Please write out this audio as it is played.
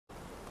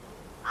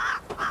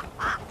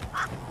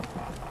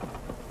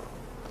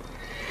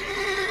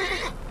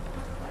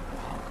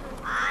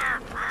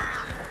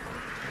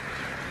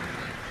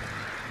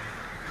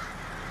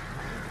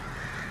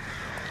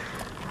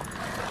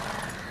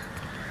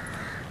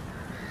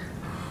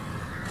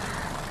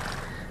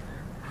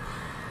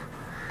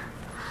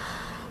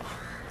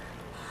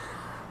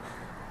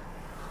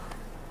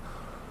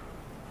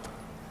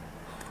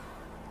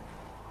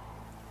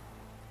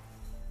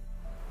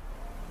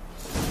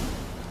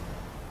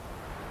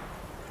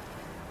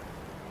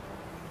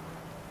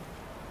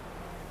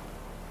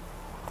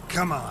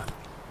Come on.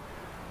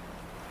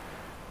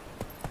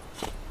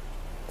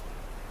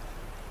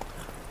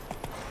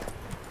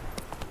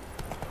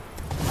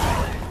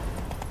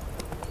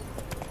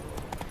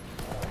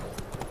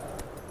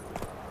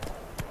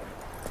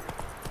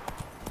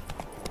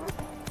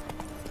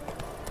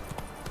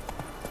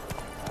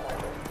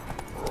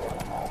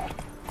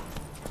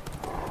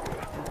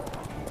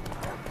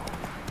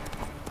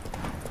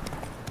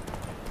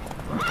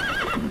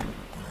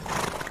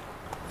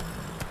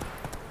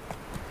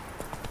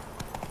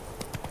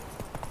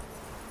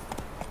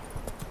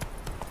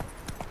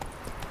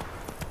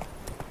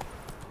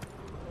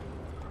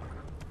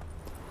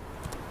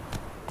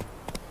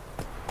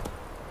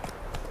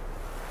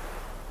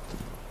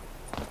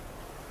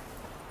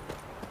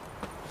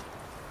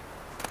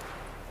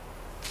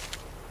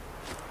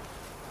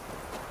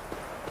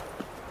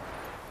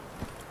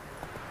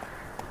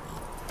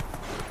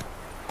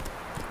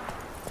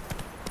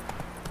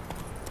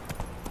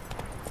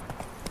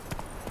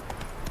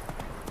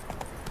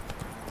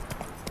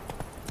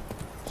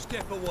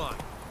 Step away.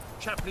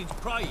 Chaplain's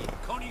praying,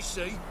 can't you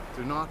see?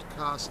 Do not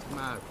cast him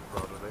out,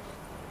 Broderick.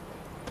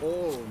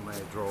 All may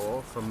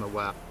draw from the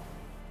well.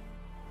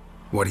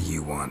 What do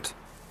you want?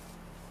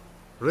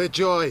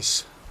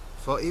 Rejoice,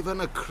 for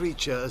even a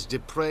creature as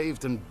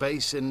depraved and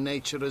base in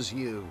nature as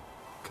you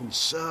can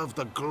serve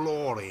the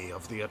glory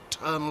of the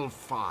eternal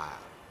fire.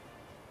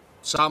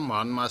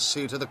 Someone must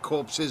see to the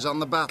corpses on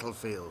the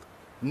battlefield.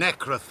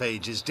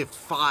 Necrophages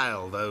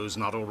defile those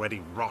not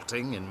already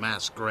rotting in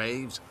mass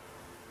graves.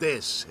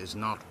 This is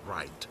not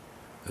right.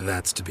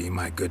 That's to be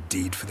my good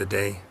deed for the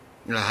day?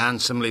 A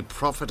handsomely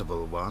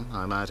profitable one,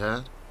 I might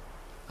add.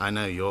 I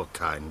know your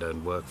kind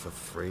don't work for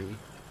free.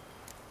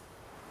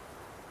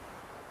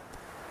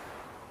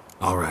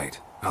 All right,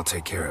 I'll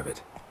take care of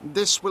it.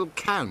 This will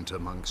count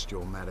amongst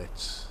your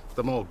merits.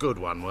 The more good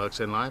one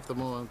works in life, the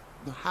more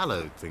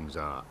hallowed things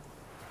are.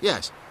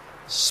 Yes,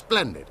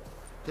 splendid.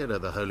 Here are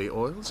the holy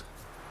oils.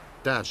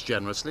 Dash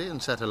generously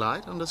and set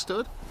alight,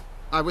 understood?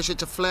 I wish it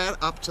to flare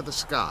up to the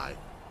sky,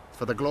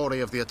 for the glory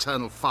of the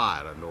eternal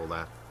fire and all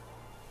that.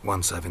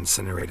 Once I've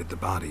incinerated the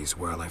bodies,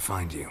 where'll I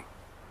find you?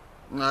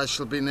 I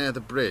shall be near the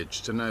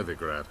bridge to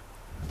Novigrad.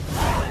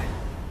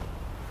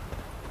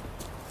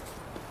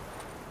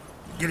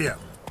 Giddy up.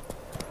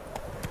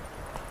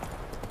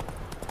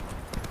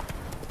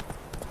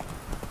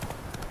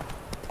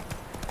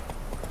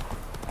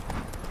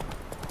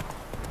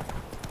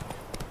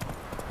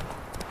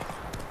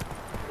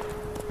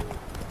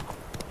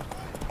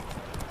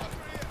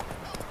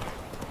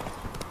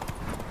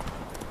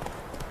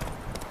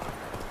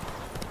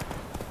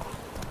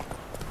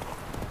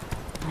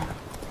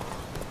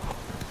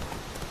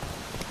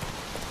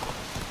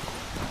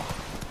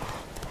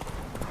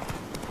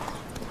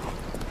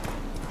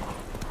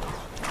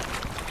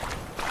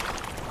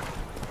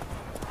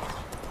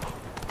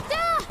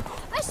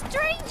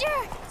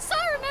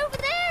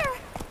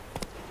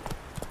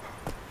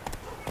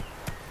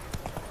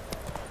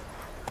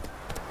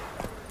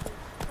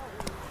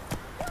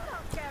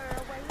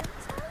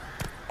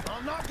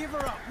 Give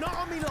her up, not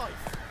on me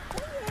life.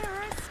 We hear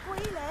her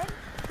squealing.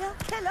 They'll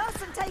kill us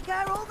and take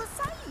her all the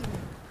same.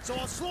 So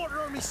I'll slaughter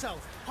her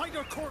myself, hide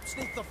her corpse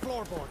beneath the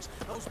floorboards.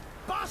 Those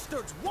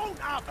bastards won't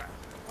have her.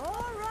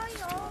 All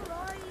right, all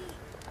right.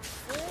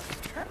 We'll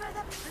cover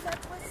the blood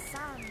with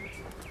sand.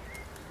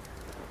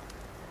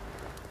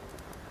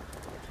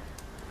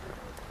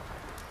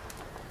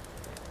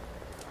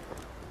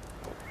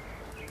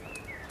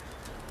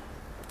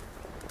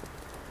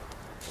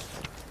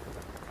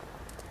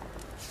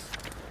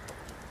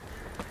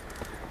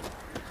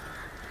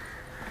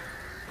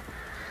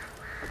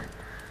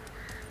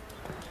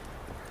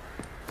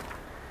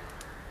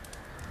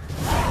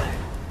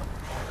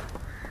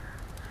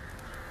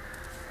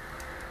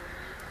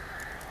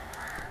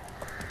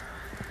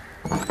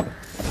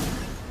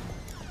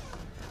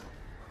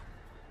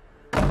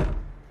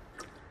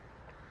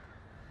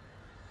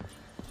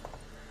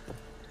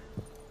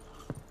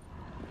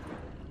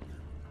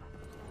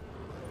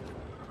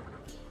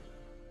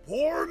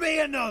 Pour me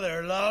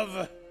another,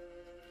 love.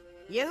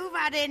 You've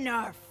had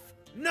enough.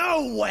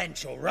 No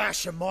wench will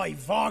ration my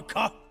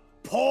vodka.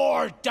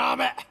 Pour, damn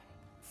it.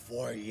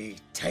 For ye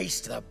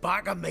taste the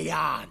back of me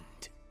hand.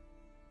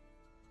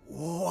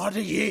 What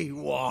do ye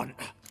want?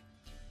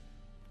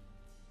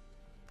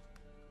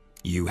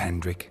 You,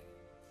 Hendrik?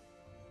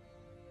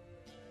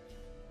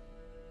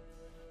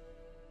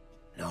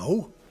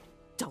 No?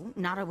 Don't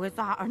natter with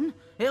that, un.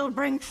 It'll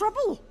bring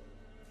trouble.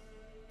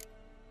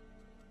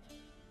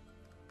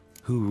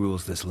 Who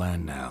rules this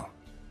land now?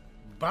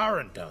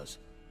 Baron does.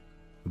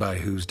 By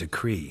whose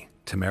decree?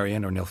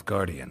 Temerian or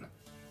Nilfgaardian?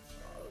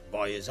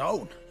 By his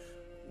own.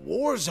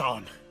 War's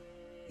on.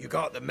 You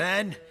got the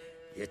men,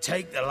 you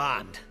take the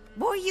land.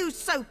 Why are you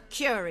so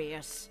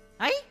curious,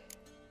 eh?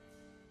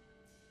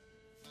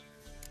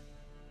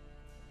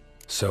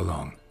 So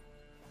long.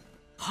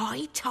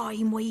 High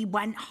time we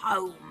went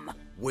home.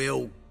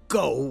 We'll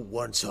go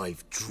once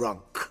I've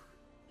drunk.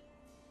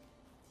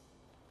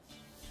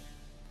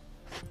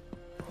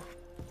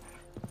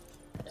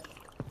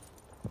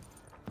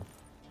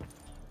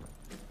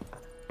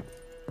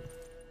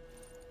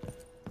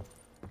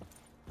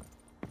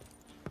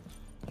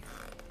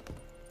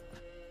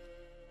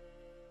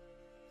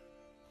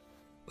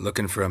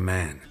 Looking for a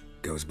man.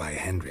 Goes by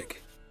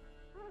Hendrik.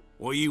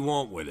 What do you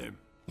want with him?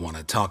 Want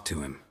to talk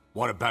to him.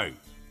 What about?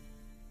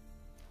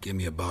 Give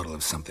me a bottle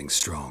of something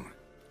strong.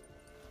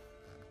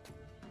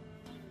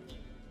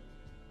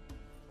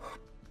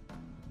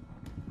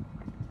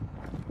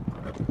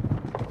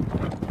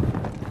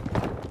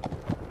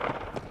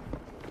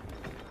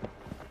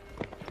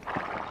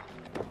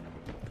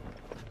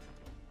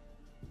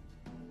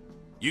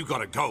 You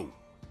gotta go.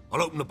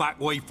 I'll open the back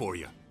way for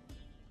you.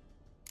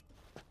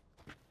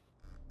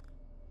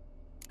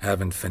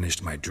 Haven't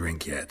finished my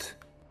drink yet.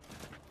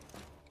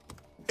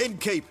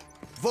 Innkeep,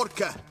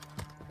 vodka.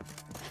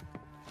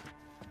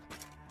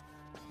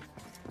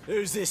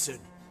 Who's this'n?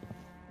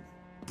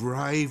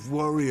 Brave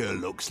warrior,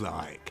 looks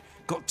like.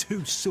 Got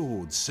 2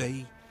 swords,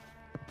 see?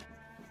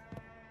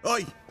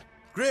 Oi,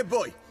 great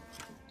boy.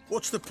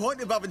 What's the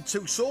point of having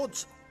 2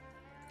 swords?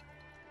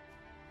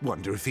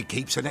 Wonder if he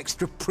keeps an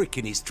extra prick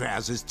in his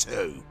trousers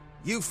too.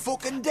 You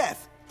fucking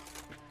deaf?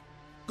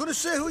 Gonna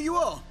say who you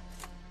are?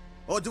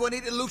 Or do I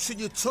need to loosen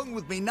your tongue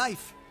with me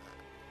knife?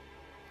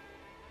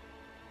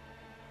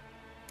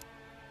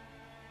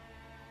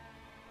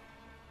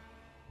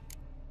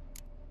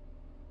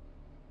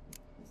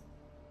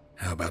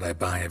 How about I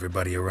buy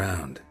everybody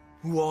around?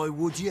 Why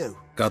would you?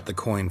 Got the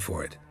coin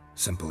for it.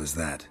 Simple as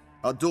that.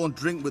 I don't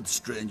drink with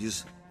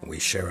strangers. We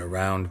share a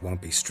round,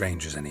 won't be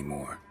strangers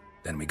anymore.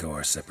 Then we go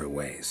our separate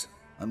ways.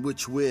 And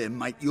which way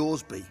might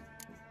yours be?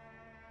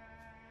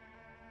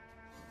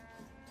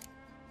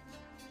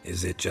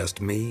 Is it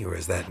just me, or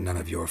is that none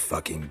of your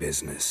fucking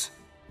business?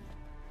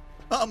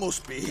 I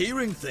must be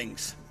hearing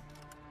things.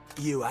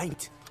 You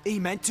ain't. He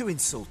meant to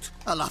insult.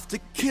 I'll have to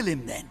kill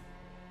him then.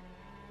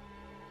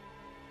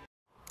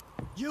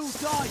 You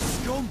die,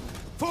 scum!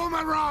 Form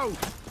a row!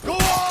 Go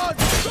on!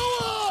 Go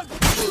on!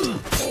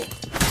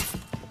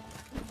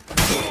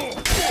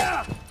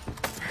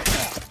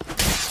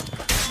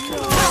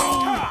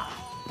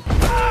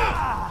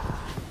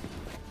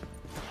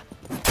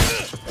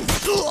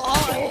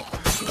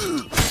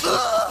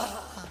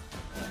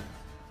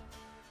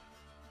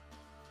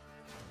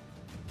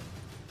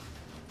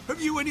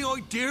 Have you any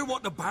idea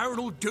what the Baron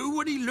will do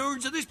when he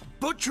learns of this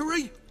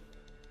butchery?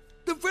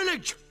 The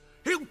village!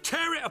 He'll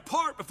tear it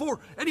apart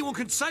before anyone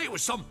can say it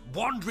was some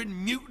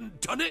wandering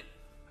mutant done it.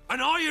 An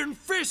iron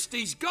fist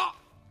he's got!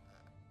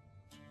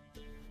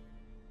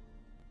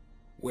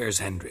 Where's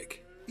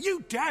Hendrik?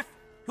 You deaf?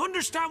 You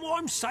understand what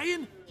I'm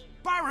saying?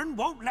 Baron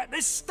won't let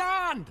this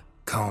stand!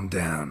 Calm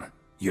down.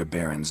 Your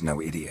Baron's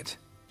no idiot.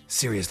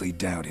 Seriously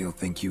doubt he'll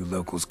think you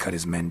locals cut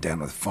his men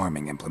down with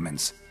farming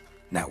implements.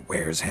 Now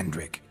where's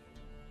Hendrik?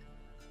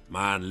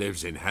 Man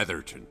lives in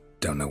Heatherton.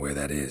 Don't know where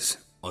that is.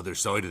 Other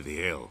side of the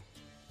hill.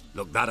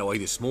 Looked that away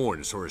this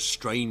morning, saw a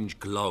strange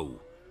glow.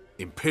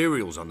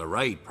 Imperials on the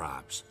raid,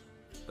 perhaps.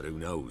 But who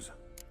knows?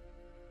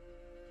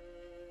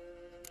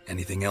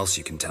 Anything else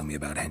you can tell me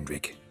about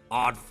Hendrik?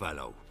 Odd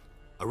fellow.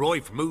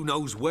 Arrived from who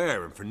knows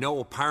where and for no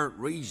apparent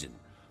reason.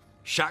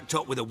 Shacked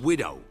up with a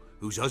widow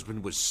whose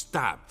husband was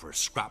stabbed for a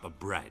scrap of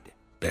bread.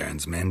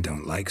 Baron's men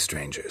don't like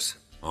strangers.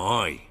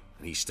 Aye,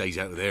 and he stays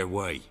out of their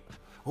way.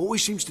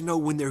 Always seems to know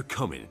when they're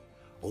coming.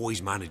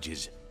 Always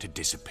manages to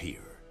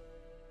disappear.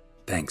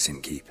 Thanks,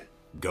 Innkeep.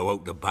 Go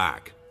out the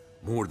back.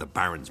 More of the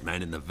Baron's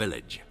men in the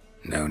village.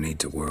 No need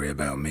to worry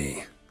about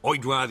me.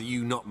 I'd rather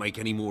you not make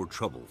any more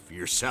trouble for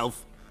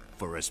yourself,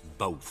 for us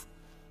both.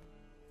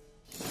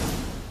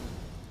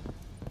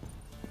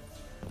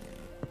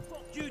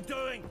 What you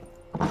doing?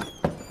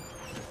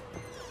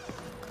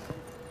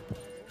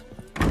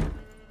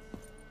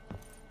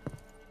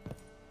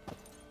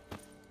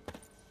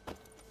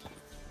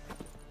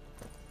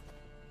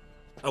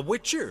 A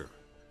witcher,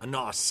 and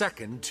not a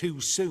second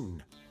too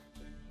soon.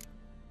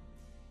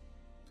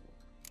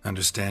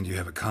 Understand you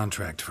have a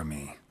contract for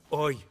me.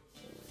 Aye.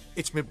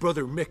 It's my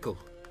brother Mickle.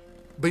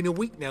 Been a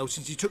week now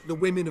since he took the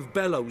women of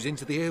Bellows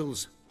into the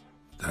hills.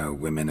 The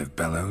women of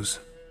Bellows?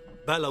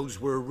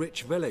 Bellows were a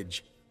rich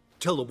village,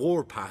 till the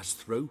war passed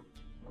through.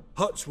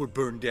 Huts were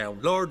burned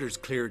down, larders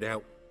cleared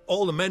out,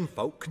 all the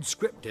menfolk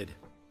conscripted.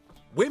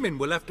 Women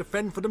were left to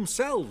fend for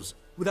themselves,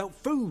 without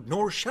food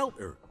nor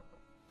shelter.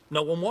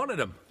 No one wanted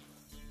them.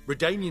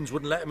 Redanians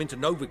wouldn't let them into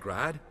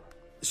Novigrad,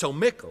 so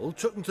Mickle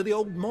took them to the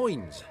old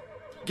mines.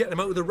 Get them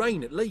out of the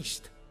rain at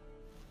least.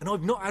 And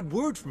I've not had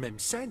word from him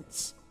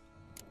since.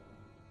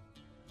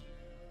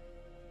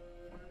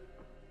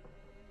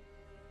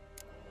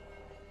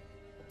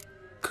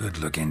 Could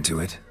look into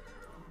it,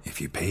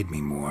 if you paid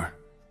me more.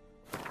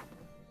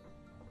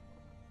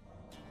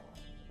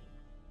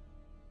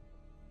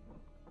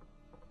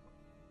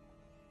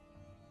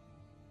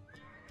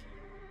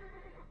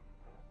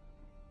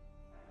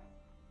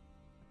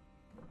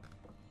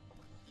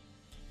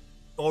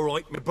 All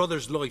right, my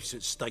brother's life's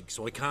at stake,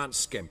 so I can't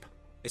skimp.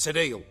 It's a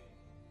deal.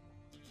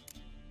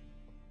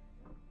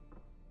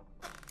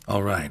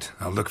 All right,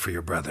 I'll look for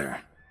your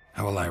brother.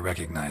 How will I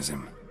recognize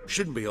him?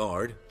 Shouldn't be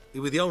hard. He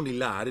was the only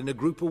lad in a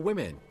group of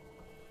women.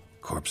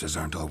 Corpses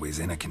aren't always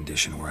in a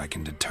condition where I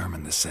can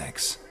determine the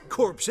sex.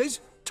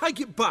 Corpses? Take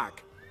it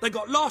back. They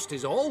got lost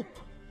is all.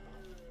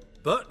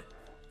 But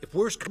If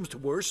worst comes to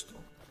worst,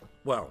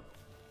 well,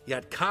 he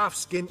had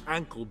calf-skin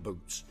ankle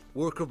boots,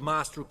 work of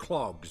Master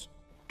Clogs.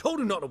 Told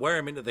him not to wear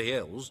him into the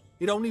hills,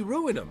 he'd only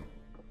ruin him.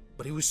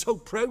 But he was so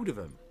proud of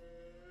him.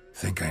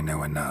 Think I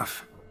know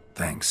enough.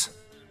 Thanks.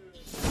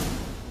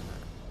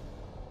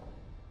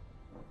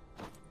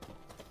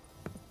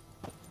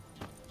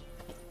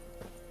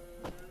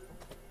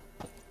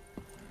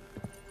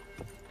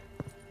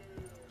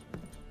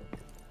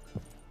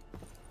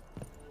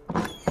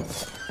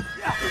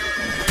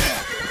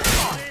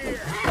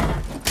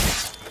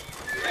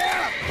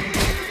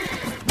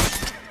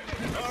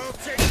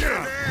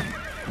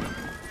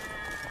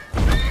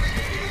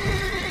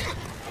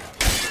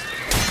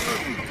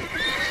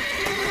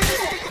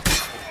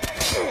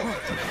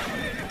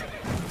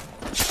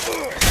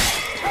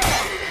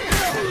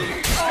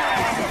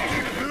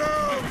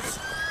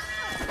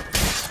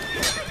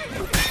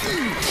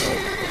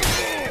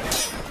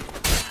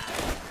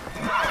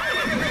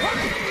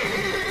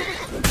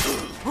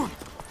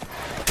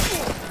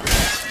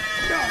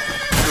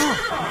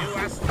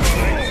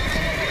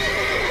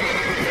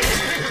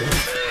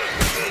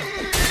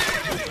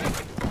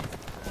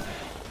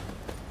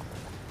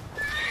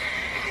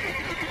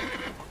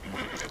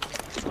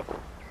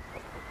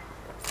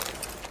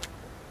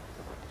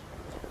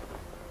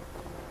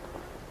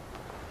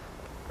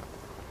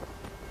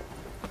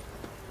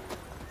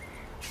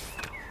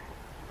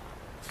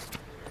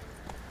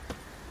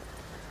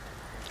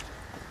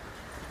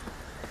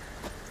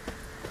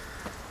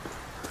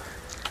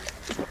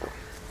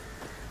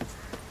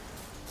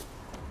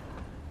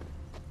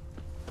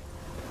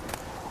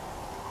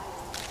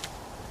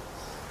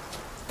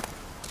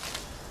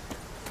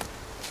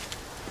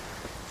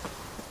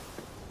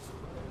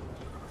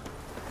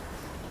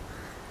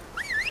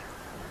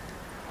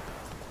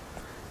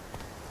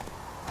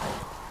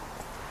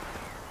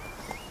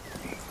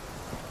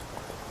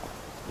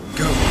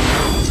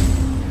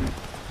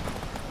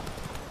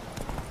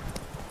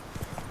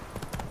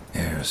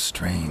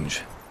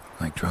 Strange,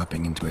 like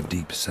dropping into a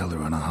deep cellar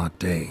on a hot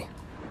day.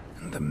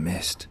 And the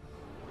mist.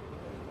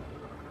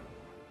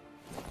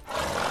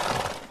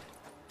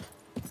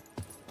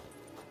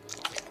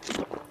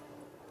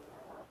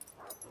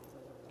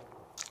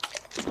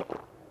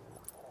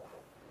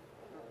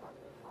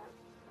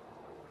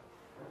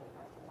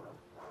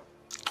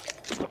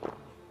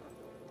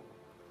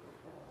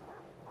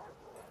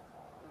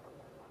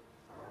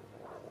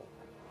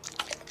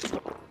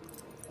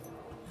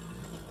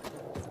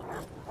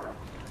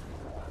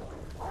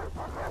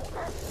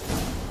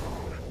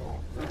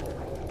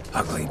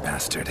 Ugly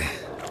bastard.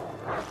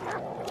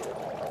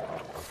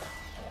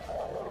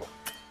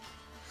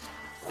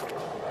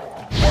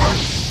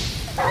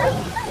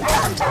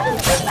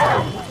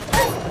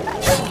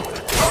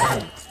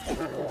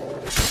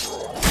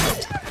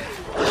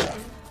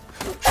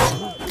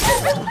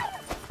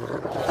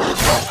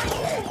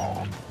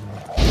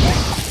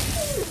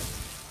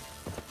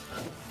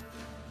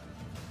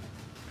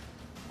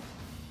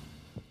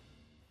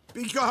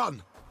 Be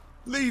gone!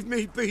 Leave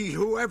me be,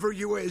 whoever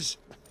you is!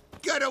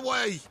 Get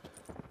away!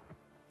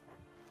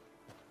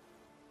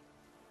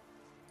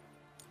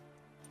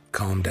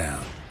 Calm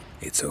down.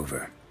 It's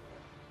over.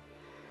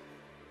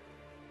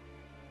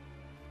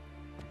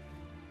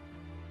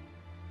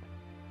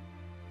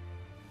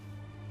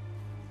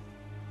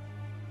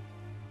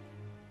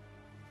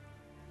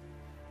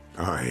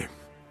 Aye,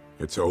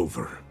 it's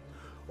over.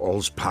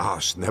 All's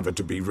past, never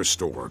to be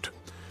restored.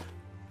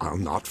 I'll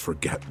not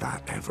forget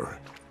that ever.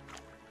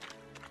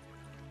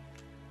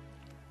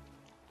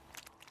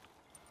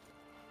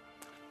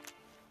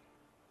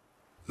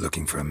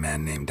 Looking for a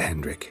man named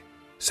Hendrik,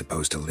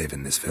 supposed to live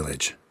in this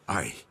village.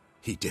 Aye,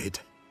 he did.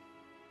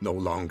 No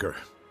longer.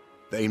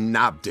 They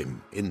nabbed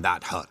him in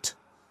that hut.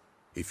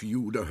 If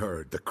you'd have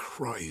heard the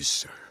cries,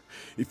 sir,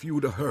 if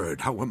you'd have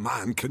heard how a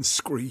man can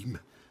scream,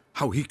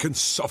 how he can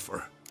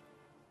suffer.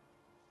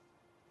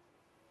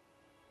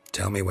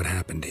 Tell me what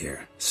happened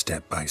here,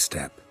 step by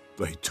step.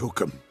 They took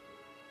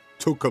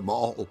him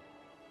all.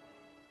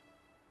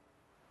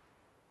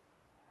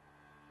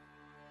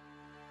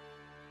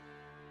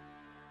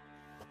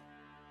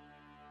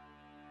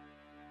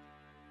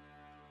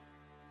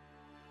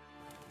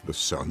 The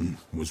sun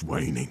was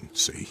waning,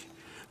 see,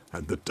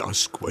 and the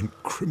dusk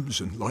went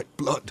crimson like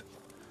blood.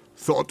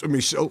 Thought to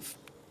myself,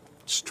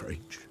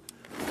 strange,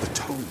 the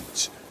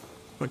toads,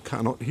 I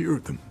cannot hear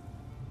them.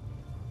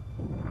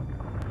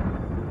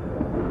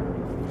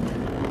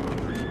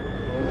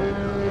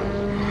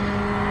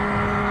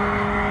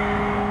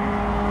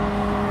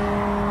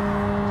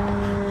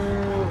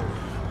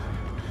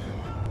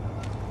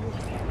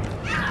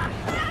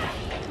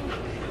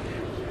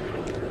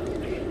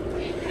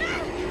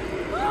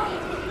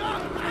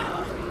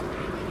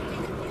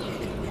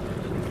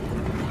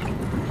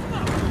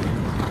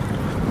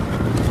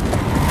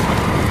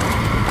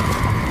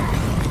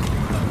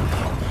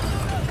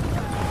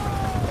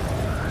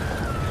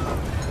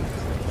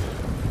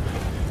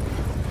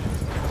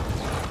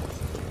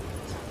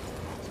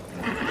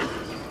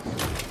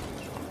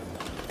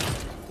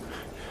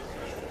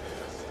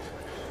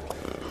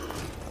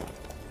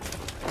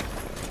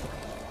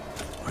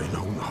 I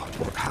know not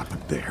what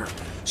happened there,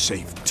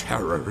 save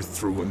terror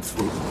through and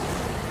through.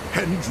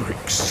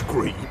 Hendrik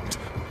screamed.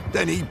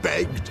 Then he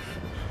begged.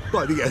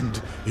 By the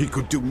end, he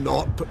could do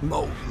naught but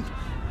moan.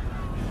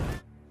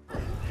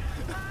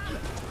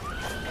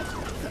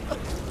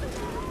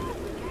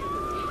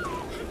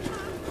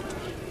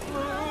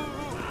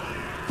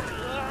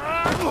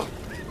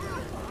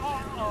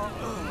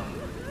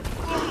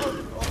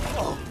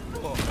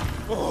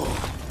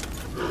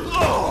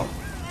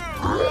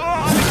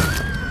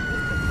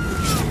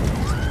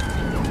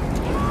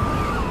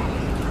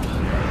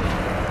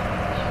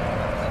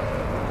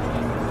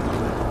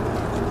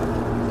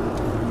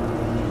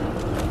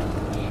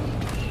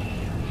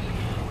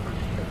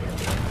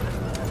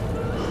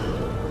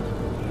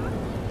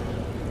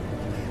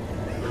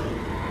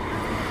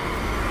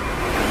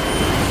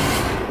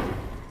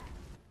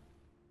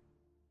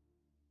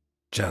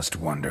 Just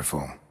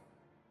wonderful.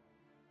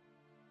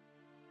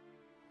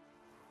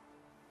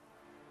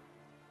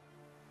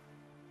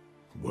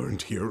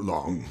 Weren't here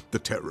long, the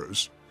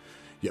terrors.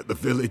 Yet the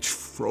village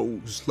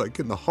froze like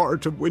in the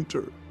heart of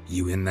winter.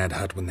 You in that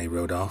hut when they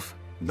rode off?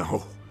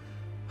 No,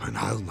 and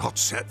I'll not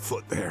set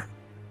foot there.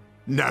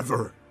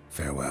 Never.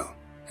 Farewell,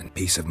 and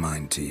peace of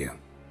mind to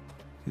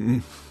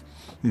you.